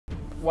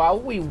while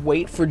we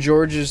wait for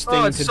George's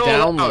thing to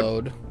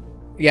download...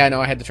 Yeah,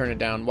 no, I had to turn it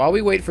down. While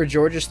we wait for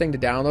George's thing to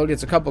download,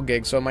 it's a couple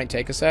gigs, so it might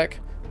take a sec.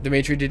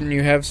 Dimitri, didn't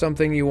you have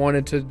something you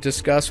wanted to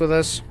discuss with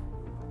us?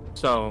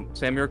 So,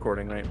 Sam, you're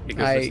recording, right?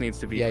 Because this needs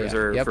to be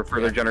preserved for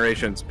further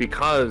generations.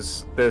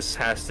 Because this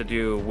has to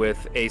do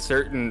with a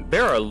certain...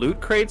 There are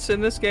loot crates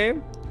in this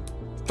game.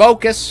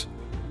 Focus!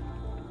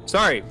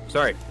 Sorry.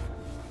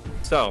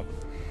 So,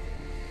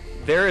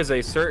 there is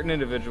a certain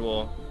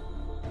individual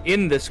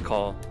in this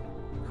call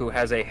who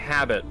has a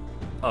habit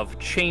of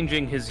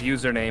changing his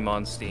username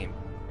on Steam.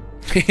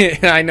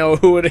 I know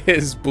who it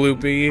is,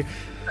 Bloopy.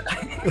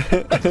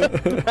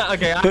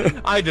 Okay,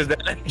 I did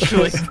that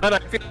actually, but I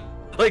feel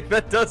like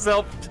that does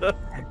help to...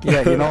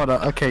 Yeah, you know what?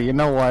 Okay, you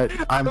know what?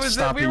 I'm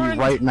stopping you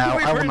right now.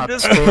 I will not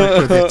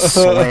stand for this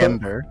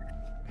slander.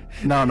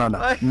 No.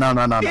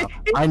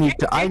 I need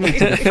to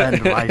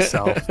defend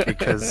myself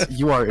because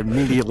you are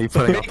immediately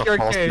putting up a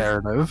false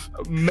narrative.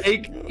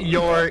 Make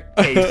your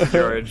case,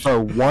 George. The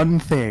one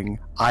thing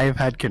I've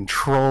had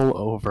control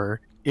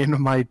over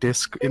in my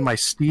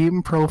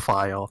Steam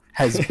profile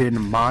has been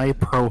my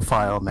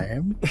profile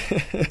name.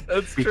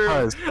 That's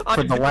because true.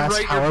 For the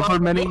last however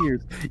many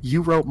years,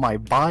 you wrote my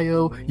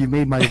bio, you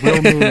made my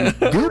real name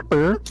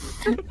Gooper,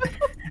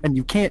 and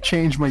you can't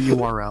change my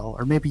URL,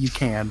 or maybe you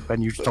can, but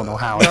you just don't know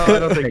how. No, I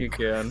don't think you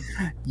can.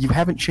 You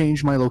haven't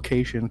changed my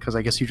location because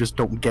I guess you just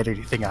don't get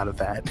anything out of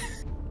that.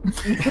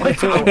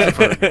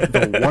 However,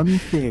 the one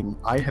thing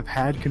I have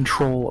had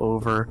control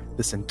over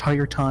this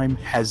entire time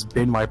has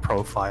been my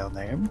profile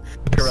name.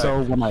 Correct.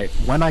 So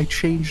when I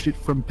changed it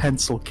from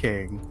Pencil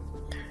King,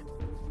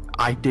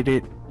 I did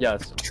it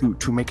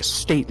to make a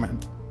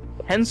statement.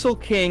 Pencil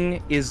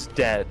King is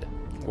dead.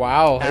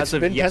 Wow, it's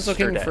been Pencil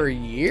King for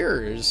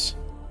years.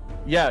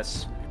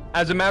 Yes.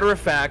 As a matter of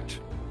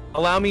fact,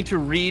 allow me to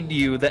read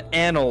you the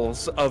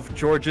annals of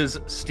George's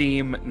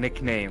Steam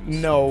nicknames.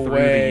 No through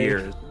way. The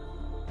years.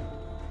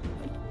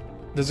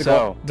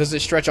 Does it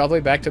stretch all the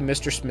way back to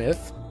Mr.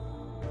 Smith?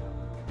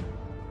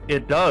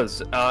 It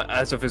does.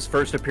 As of his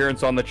first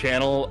appearance on the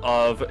channel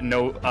of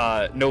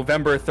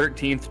November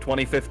 13th,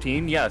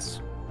 2015, yes.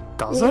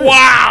 Does it?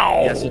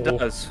 Wow! Yes, it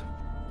does.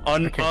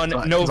 On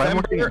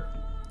November...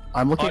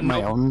 I'm looking at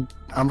my own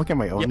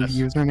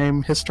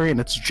username history, and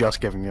it's just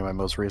giving me my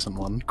most recent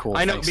one. Cool.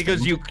 I know,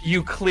 because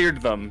you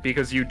cleared them,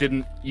 because you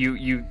didn't...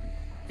 You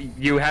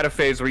had a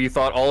phase where you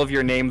thought all of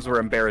your names were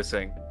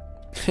embarrassing.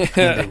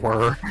 They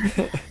were.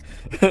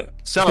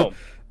 So,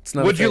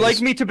 would you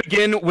like me to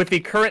begin with the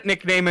current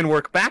nickname and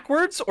work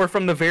backwards, or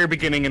from the very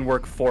beginning and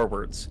work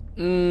forwards?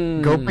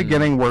 Go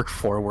beginning, work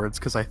forwards,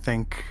 because I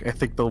think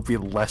they'll be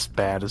less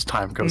bad as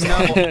time goes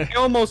on. I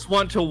almost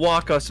want to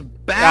walk us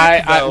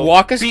back, though,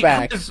 walk us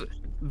back.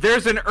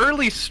 There's an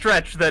early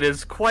stretch that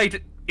is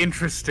quite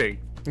interesting.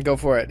 Go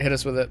for it. Hit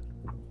us with it.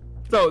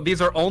 So,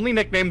 these are only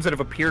nicknames that have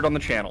appeared on the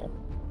channel,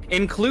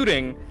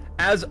 including,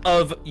 as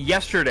of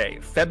yesterday,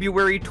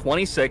 February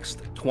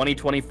 26th,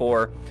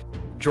 2024,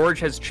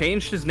 George has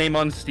changed his name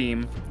on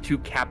Steam to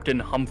Captain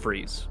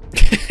Humphreys.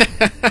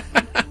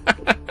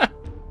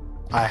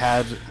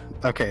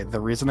 The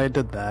reason I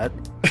did that,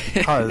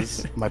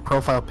 because my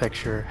profile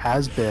picture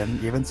has been,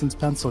 even since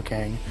Pencil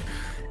King,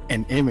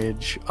 an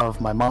image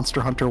of my Monster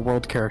Hunter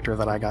World character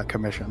that I got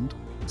commissioned.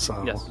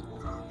 So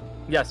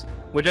Yes,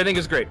 which I think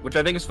is great, which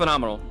I think is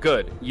phenomenal.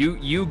 Good,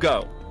 you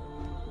go.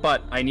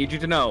 But I need you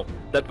to know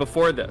that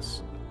before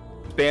this,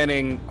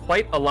 spanning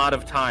quite a lot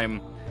of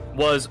time,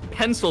 was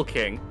Pencil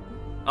King,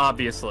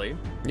 obviously.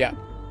 Yeah.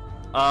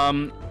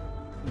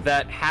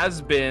 That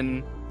has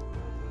been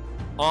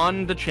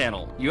on the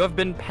channel. You have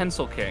been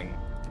Pencil King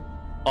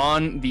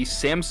on the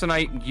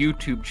Samsonite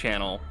YouTube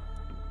channel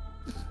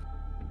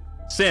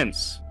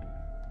since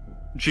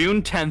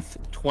June 10th,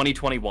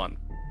 2021.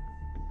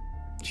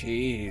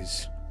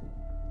 Jeez.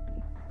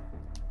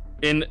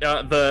 In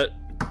the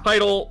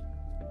title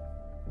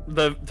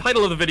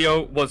of the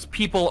video was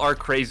 "People Are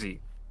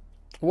Crazy."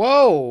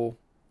 Whoa.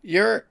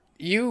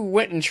 You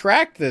went and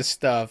tracked this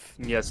stuff.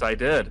 Yes, I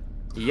did.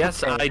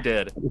 Yes, I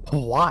did.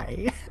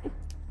 Why?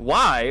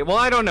 Why? Well,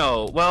 I don't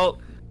know.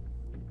 Well,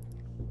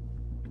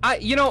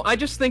 I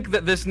just think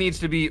that this needs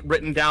to be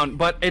written down,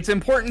 but it's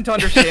important to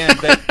understand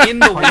that in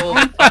the world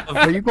of...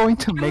 Are you going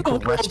to make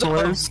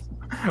wrestlers?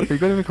 Are you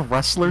going to make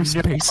wrestlers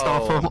based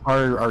off of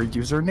our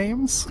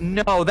usernames?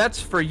 No,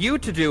 that's for you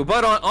to do.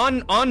 But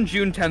on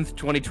June 10th,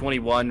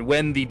 2021,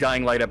 when the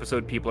Dying Light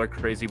episode "People Are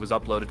Crazy" was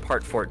uploaded,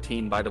 part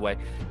 14, by the way,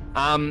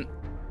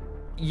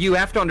 you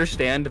have to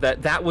understand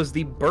that that was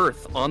the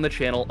birth on the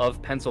channel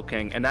of Pencil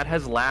King, and that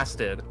has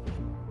lasted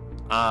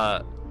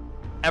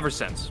ever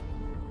since.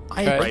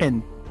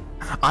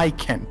 I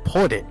can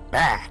put it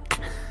back.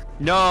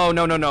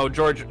 No,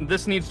 George.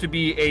 This needs to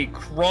be a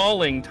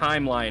crawling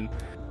timeline.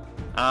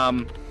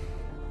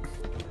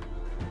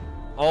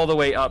 All the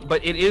way up.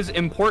 But it is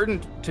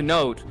important to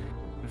note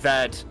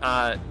that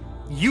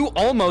you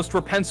almost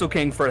were Pencil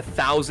King for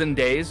 1,000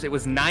 days. It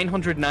was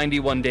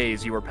 991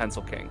 days you were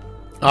Pencil King.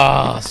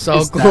 Ah, so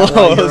Is that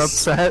why you're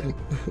close. upset?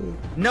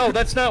 No,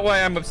 that's not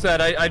why I'm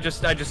upset. I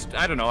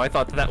don't know. I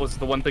thought that was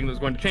the one thing that was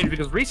going to change,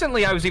 because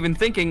recently I was even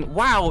thinking,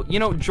 wow, you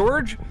know,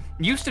 George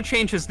used to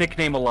change his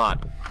nickname a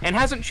lot and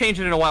hasn't changed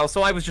it in a while,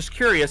 so I was just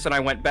curious and I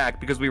went back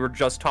because we were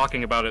just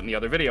talking about it in the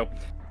other video.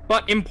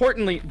 But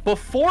importantly,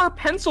 before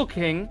Pencil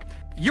King,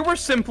 you were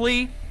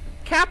simply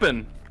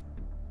Cap'n.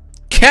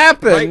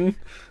 Cap'n? Right?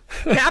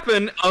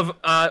 Cap'n of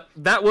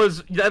that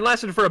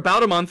lasted for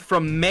about a month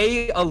from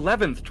May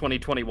 11th,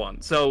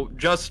 2021. So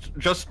just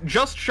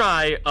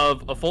shy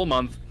of a full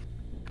month.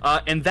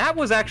 And that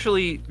was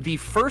actually the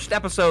first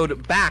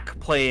episode back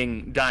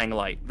playing Dying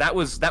Light. That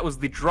was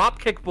the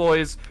Dropkick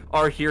Boys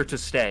Are Here to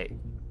Stay.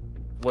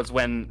 Was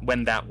when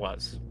that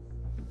was.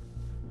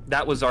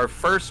 That was our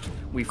first.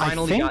 We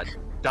finally got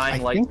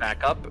Dying Light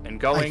back up and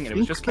going, and it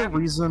was just the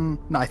reason.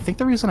 No, I think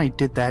the reason I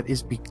did that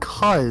is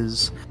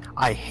because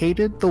I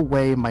hated the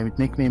way my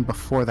nickname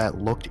before that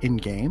looked in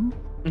game,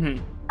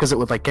 because it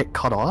would like get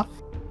cut off.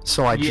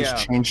 So I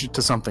just changed it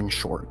to something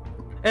short.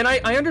 And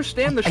I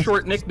understand the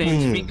short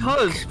nicknames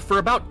because for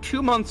about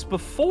 2 months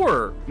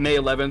before May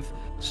 11th,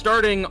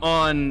 starting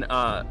on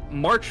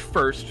March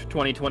 1st,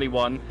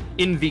 2021,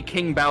 in the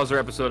King Bowser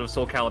episode of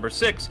Soul Calibur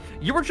 6,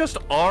 you were just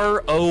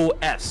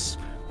ROS.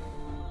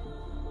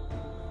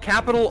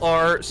 Capital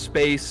R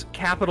space,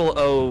 capital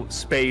O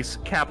space,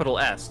 capital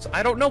S.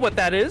 I don't know what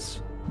that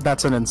is.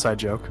 That's an inside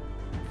joke.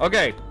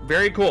 Okay,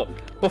 very cool.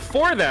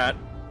 Before that,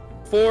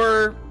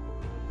 for...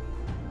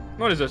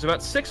 what is this?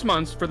 About 6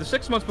 months. For the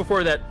 6 months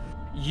before that,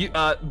 you,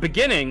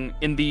 beginning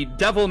in the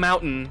Devil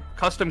Mountain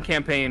custom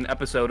campaign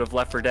episode of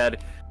Left 4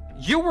 Dead,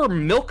 you were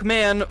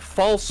Milkman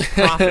False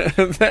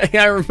Prophet.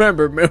 I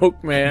remember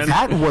Milkman.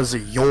 That was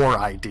your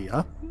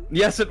idea.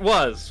 Yes, it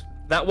was.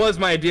 That was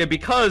my idea,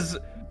 because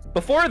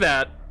before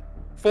that,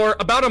 for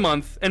about a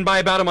month, and by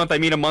about a month I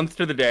mean a month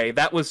to the day,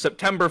 that was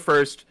September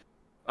 1st,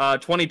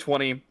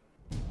 2020.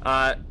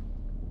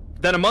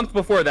 Then a month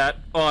before that,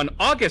 on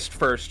August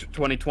 1st,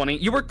 2020,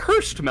 you were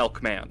Cursed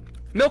Milkman.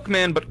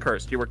 Milkman, but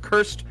cursed. You were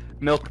Cursed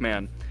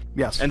Milkman.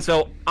 Yes. And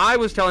so I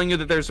was telling you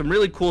that there's some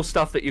really cool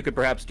stuff that you could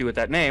perhaps do with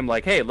that name.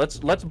 Like, hey, let's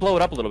blow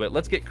it up a little bit.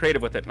 Let's get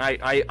creative with it. And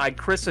I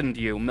christened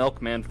you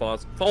Milkman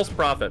False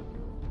Prophet.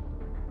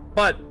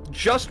 But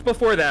just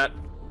before that,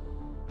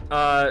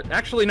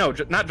 actually no,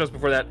 not just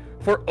before that,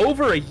 for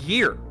over a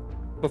year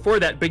before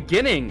that,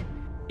 beginning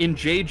in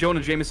J.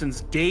 Jonah Jameson's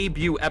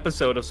debut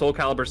episode of Soul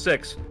Calibur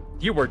 6,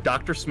 you were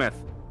Dr.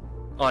 Smith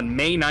on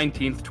May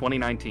 19th,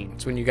 2019.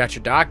 That's when you got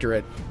your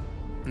doctorate.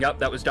 Yep,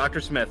 that was Dr.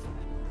 Smith.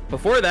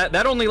 Before that,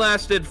 that only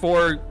lasted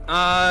for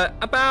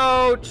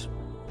about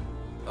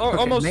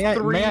almost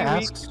 3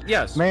 weeks.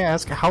 Yes. May I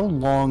ask, how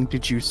long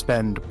did you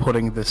spend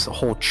putting this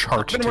whole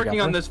chart together? I've been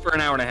working on this for an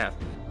hour and a half.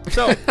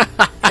 So,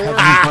 have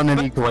you done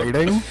any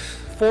grading?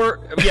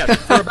 For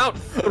about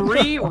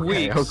 3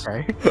 weeks.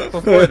 Okay.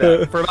 Before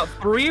that, for about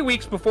 3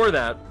 weeks before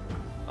that,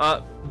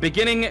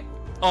 beginning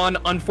on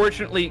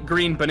unfortunately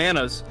green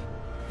bananas,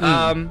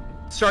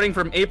 starting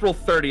from April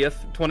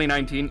 30th,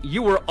 2019,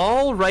 you were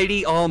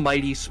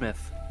Almighty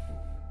Smith.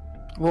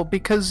 Well,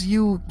 because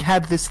you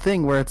had this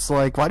thing where it's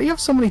like, why do you have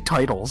so many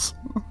titles?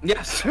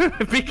 Yes,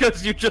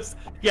 because you just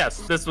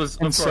this was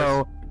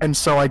and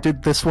so I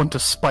did this one to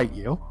spite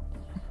you.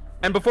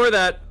 And before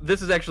that,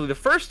 this is actually the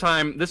first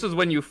time. This is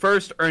when you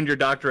first earned your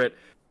doctorate.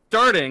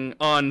 Starting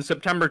on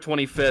September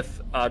 25th,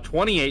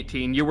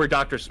 2018, you were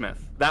Dr.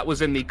 Smith. That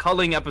was in the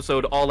culling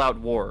episode All Out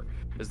War.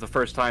 Is the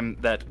first time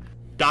that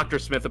Dr.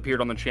 Smith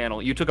appeared on the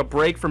channel. You took a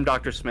break from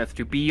Dr. Smith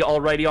to be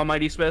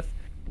Almighty Smith,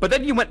 but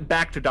then you went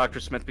back to Dr.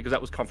 Smith because that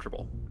was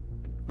comfortable,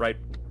 right?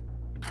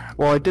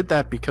 Well, I did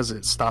that because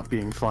it stopped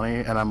being funny,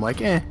 and I'm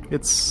like,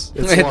 it's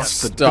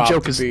lost. The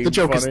joke is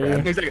there.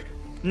 Exactly.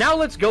 Now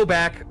let's go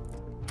back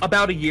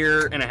about a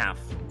year and a half,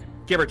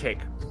 give or take,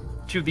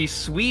 to the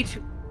Sweet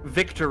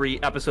Victory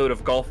episode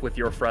of Golf with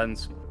Your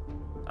Friends.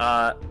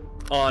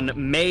 On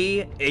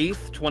May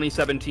 8th,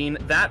 2017,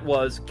 that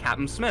was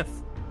Captain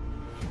Smith.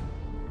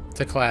 It's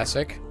a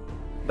classic.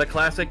 The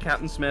classic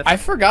Captain Smith. I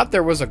forgot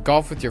there was a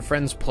Golf with Your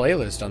Friends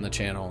playlist on the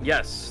channel.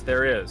 Yes,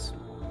 there is.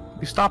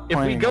 We stopped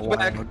playing. If we go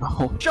back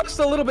just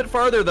a little bit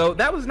farther, though,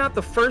 that was not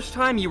the first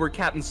time you were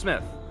Captain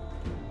Smith.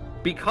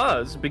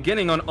 Because,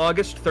 beginning on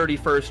August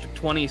 31st,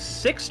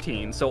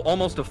 2016, so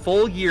almost a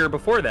full year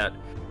before that,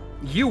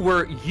 you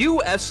were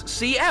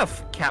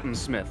USCF Captain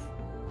Smith.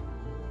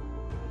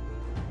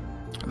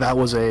 That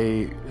was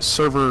a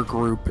server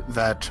group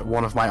that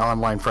one of my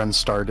online friends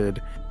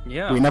started.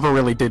 Yeah. We never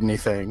really did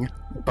anything,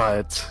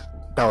 but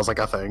that was like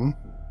a thing.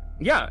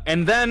 Yeah,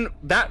 and then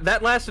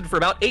that lasted for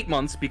about 8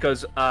 months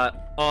because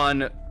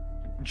on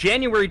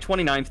January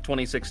 29th,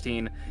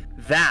 2016,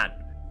 that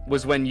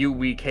was when you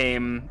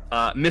became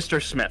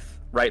Mr. Smith,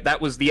 right?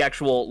 That was the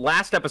actual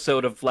last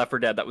episode of Left 4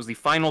 Dead. That was the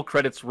final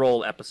credits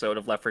roll episode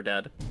of Left 4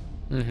 Dead.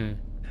 Mm-hmm.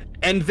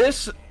 And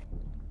this,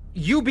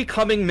 you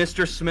becoming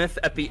Mr. Smith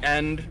at the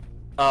end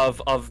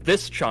of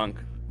this chunk,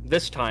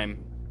 this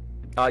time,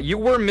 you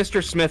were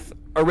Mr. Smith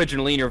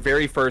originally in your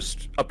very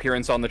first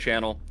appearance on the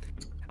channel.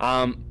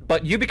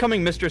 But you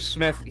becoming Mr.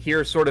 Smith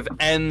here sort of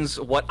ends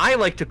what I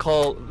like to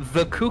call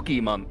the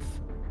kooky month.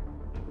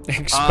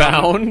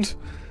 Expound.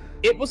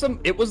 It was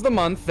the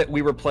month that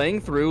we were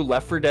playing through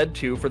Left 4 Dead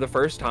 2 for the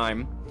first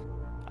time,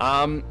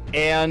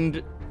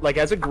 and like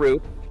as a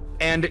group,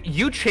 and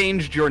you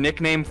changed your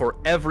nickname for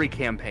every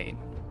campaign.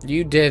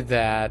 You did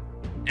that.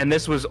 And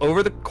this was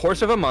over the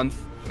course of a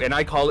month, and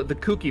I call it the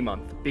kooky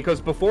month because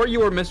before you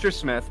were Mr.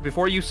 Smith,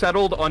 before you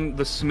settled on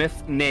the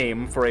Smith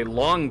name for a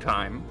long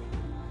time,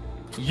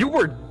 you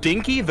were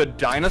Dinky the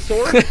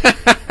Dinosaur.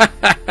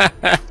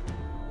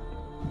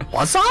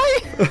 Was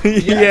I?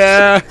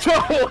 Yeah,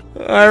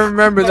 I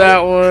remember that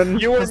one.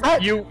 You were, was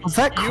that you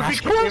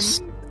Crash became,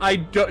 Course?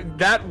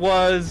 that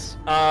was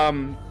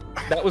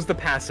the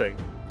passing.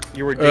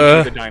 You were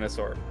Dinky the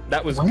Dinosaur.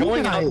 That was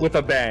going out with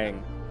a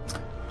bang.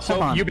 So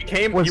you were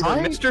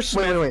Mr.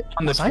 Smith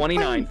on the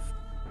 29th.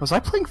 Was I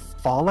playing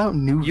Fallout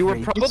New Vegas? You were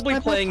probably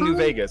playing New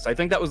Vegas. I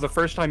think that was the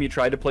first time you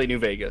tried to play New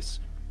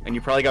Vegas. And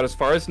you probably got as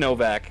far as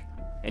Novak,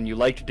 and you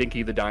liked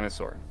Dinky the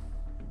Dinosaur.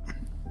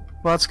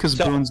 Well, that's because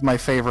Boone's my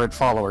favorite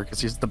follower, because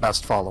he's the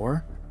best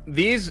follower.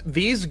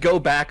 These go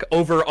back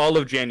over all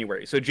of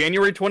January. So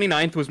January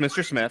 29th was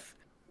Mr. Smith.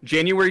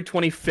 January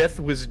 25th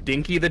was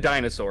Dinky the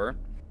Dinosaur.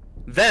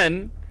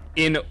 Then,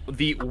 in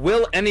the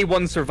Will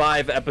Anyone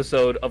Survive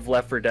episode of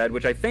Left 4 Dead,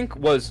 which I think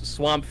was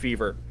Swamp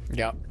Fever.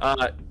 Yeah.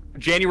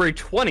 January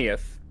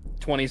 20th,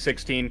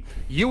 2016,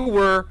 you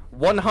were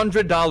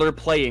 $100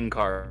 playing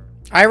card.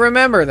 I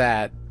remember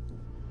that.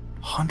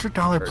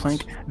 $100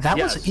 plank? That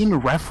was in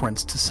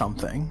reference to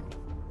something.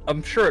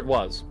 I'm sure it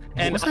was.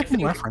 And what was that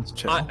in reference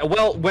to?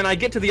 Well, when I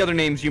get to the other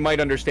names, you might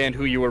understand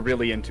who you were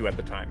really into at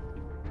the time.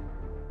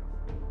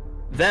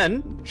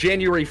 Then,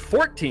 January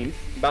 14th,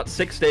 about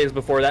 6 days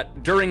before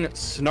that, during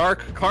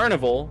Snark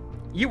Carnival,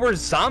 you were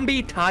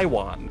Zombie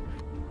Taiwan.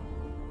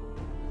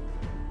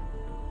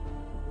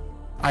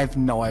 I have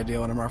no idea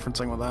what I'm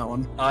referencing with that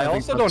one. I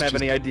also don't have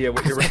any idea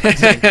what you're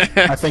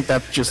referencing. I think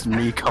that's just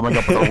me coming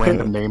up with a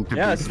random name to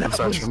be in the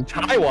session.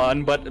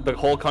 Taiwan, but the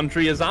whole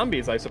country is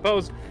zombies, I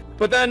suppose.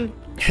 But then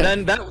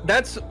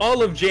that's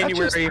all of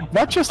January.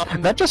 That just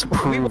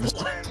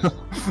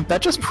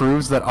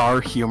proves that our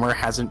humor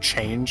hasn't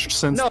changed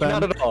since then. No,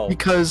 not at all.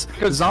 Because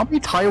Zombie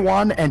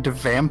Taiwan and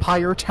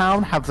Vampire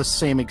Town have the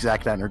same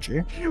exact energy.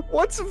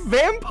 What's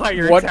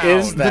Vampire Town? What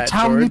is that, the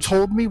town George? you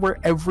told me where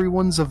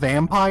everyone's a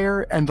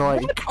vampire and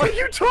like. What are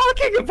you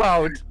talking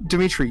about?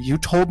 Dimitri, you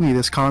told me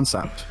this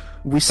concept.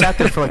 We sat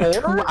there for like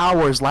 2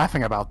 hours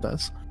laughing about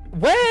this.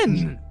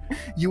 When?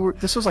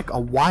 This was like a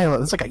while.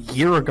 This was like a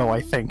year ago, I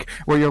think.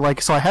 Where you're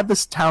like, so I had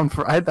this town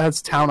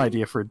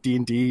idea for a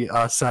D&D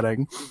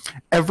setting.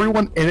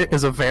 Everyone in it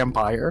is a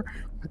vampire,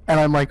 and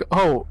I'm like,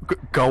 oh,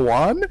 go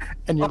on.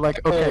 And you're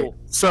like, okay,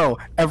 so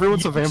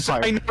everyone's a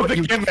vampire. I know the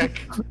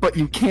gimmick, but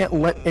you can't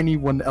let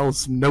anyone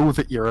else know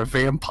that you're a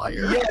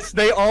vampire. Yes,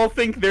 they all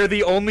think they're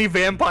the only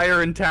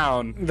vampire in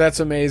town. That's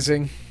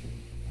amazing.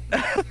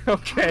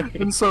 Okay.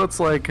 And so it's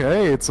like,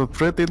 hey, it's a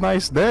pretty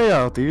nice day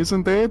out,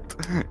 isn't it?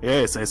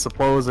 Yes, I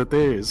suppose it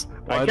is.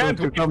 Why don't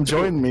you come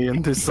join me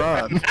in the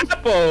sun?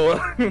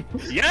 Apple!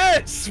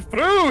 Yes!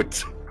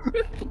 Fruit!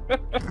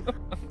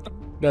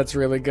 That's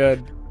really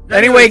good.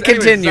 Anyway,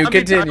 continue.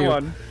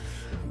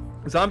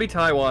 Zombie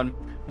Taiwan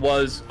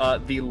was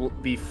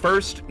the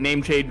first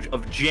name change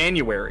of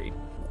January.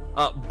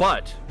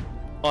 But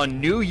on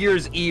New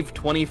Year's Eve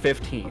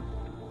 2015,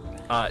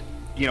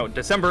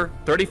 December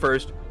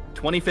 31st,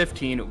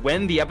 2015,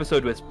 when the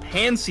episode with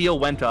Panseal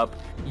went up,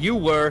 you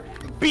were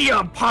Be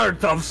a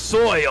Part of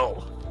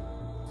Soil!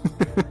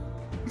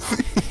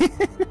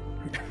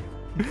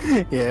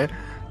 Yeah.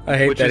 I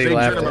hate that he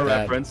laughed at that.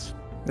 Reference.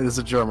 It is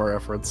a German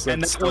reference.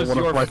 And that was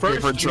your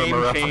first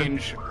name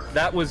change.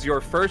 That was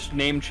your first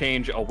name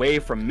change away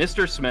from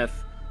Mr.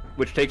 Smith,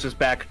 which takes us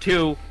back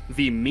to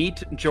the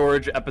Meet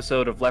George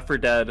episode of Left 4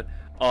 Dead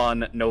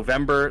on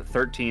November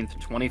 13th,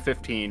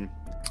 2015.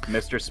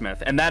 Mr.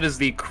 Smith, and that is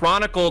the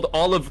chronicled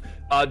all of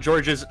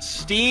George's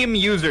Steam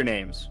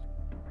usernames.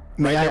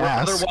 May I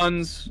ask?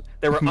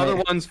 There were other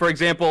ones. For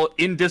example,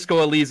 in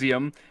Disco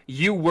Elysium,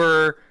 you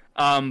were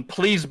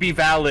please be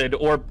valid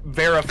or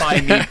verify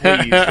me,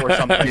 please, or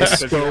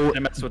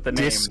something.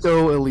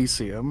 Disco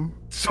Elysium.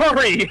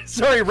 Sorry,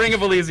 Ring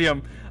of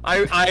Elysium.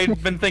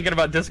 I've been thinking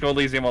about Disco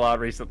Elysium a lot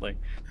recently.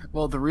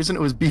 Well, the reason it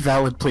was be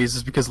valid, please,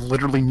 is because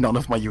literally none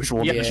of my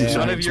usual names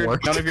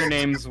worked. None of your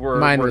names were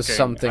Mine working. was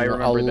something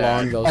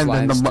along those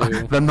lines,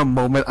 too. Then the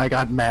moment I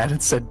got mad,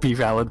 it said be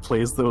valid,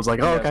 please. It was like,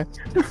 oh, okay.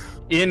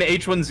 In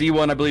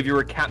H1Z1, I believe you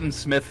were Captain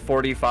Smith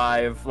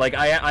 45. Like,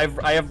 I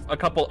have a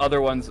couple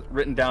other ones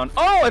written down.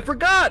 Oh, I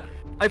forgot!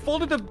 I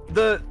folded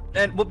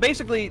well,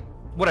 basically,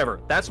 whatever.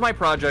 That's my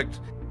project,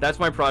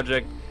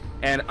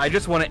 and I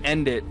just want to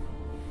end it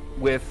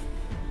with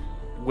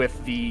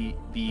the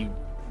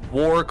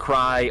war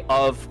cry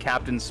of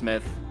Captain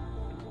Smith.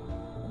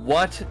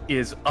 What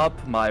is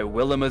up, my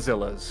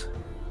Willamazillas?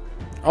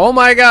 Oh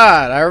my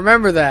god, I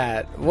remember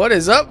that. What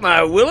is up, my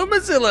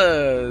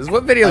Willamazillas?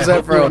 What video is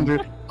that from?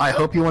 I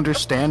hope you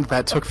understand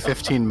that took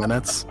 15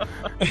 minutes.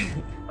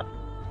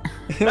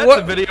 That's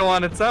a video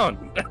on its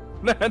own.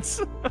 That's.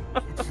 All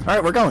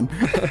right, we're going.